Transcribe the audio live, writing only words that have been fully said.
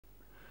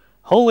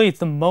Holi is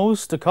the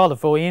most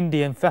colorful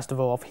Indian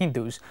festival of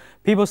Hindus.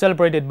 People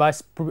celebrate it by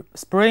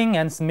spraying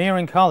and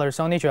smearing colors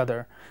on each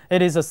other.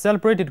 It is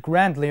celebrated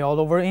grandly all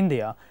over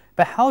India.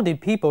 But how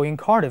did people in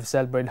Cardiff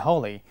celebrate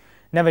Holi?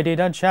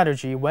 Navidita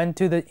Chatterjee went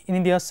to the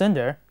India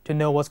Center to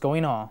know what's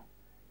going on.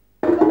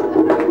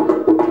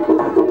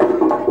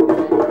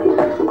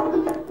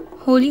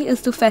 Holi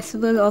is the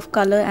festival of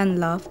color and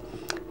love.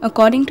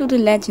 According to the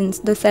legends,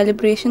 the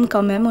celebration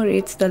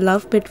commemorates the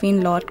love between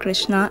Lord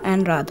Krishna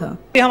and Radha.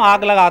 We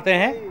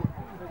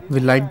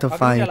light the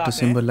fire to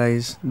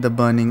symbolize the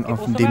burning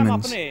of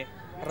demons.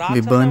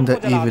 We burn the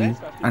evil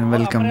and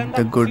welcome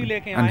the good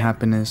and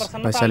happiness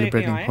by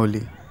celebrating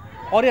Holi.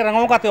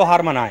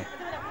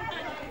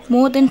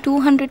 More than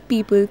 200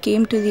 people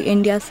came to the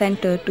India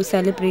Center to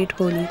celebrate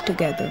Holi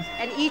together.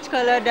 And each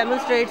color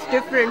demonstrates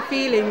different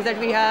feelings that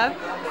we have.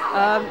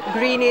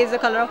 Green is the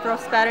color of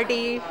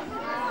prosperity,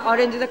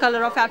 orange is the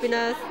color of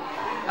happiness.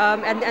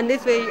 And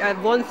this way,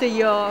 once a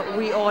year,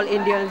 we all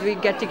Indians, we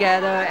get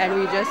together and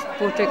we just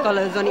portray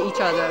colors on each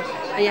other.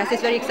 And yes,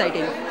 it's very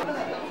exciting.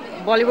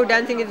 Bollywood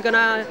dancing is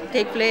gonna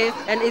take place,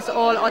 and it's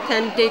all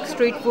authentic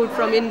street food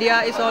from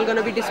India. It's all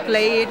gonna be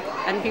displayed,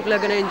 and people are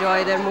gonna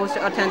enjoy their most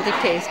authentic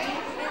taste.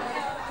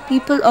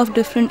 People of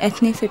different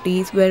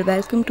ethnicities were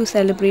welcome to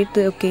celebrate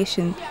the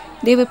occasion.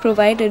 They were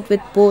provided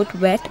with both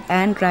wet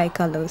and dry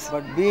colors.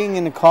 But being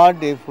in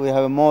Cardiff, we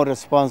have more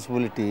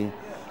responsibility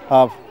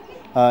of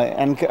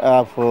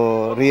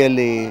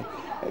really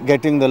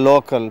getting the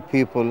local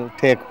people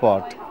take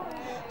part.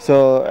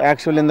 So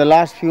actually in the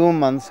last few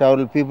months,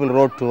 several people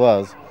wrote to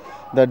us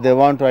that they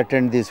want to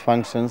attend these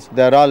functions.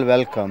 They are all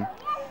welcome,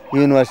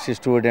 university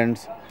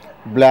students,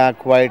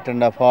 black, white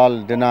and of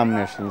all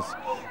denominations.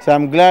 So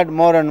I'm glad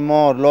more and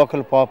more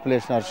local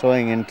population are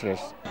showing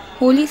interest.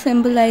 Holi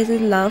symbolizes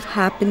love,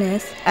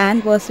 happiness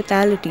and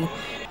versatility.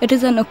 It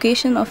is an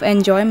occasion of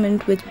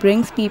enjoyment which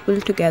brings people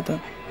together.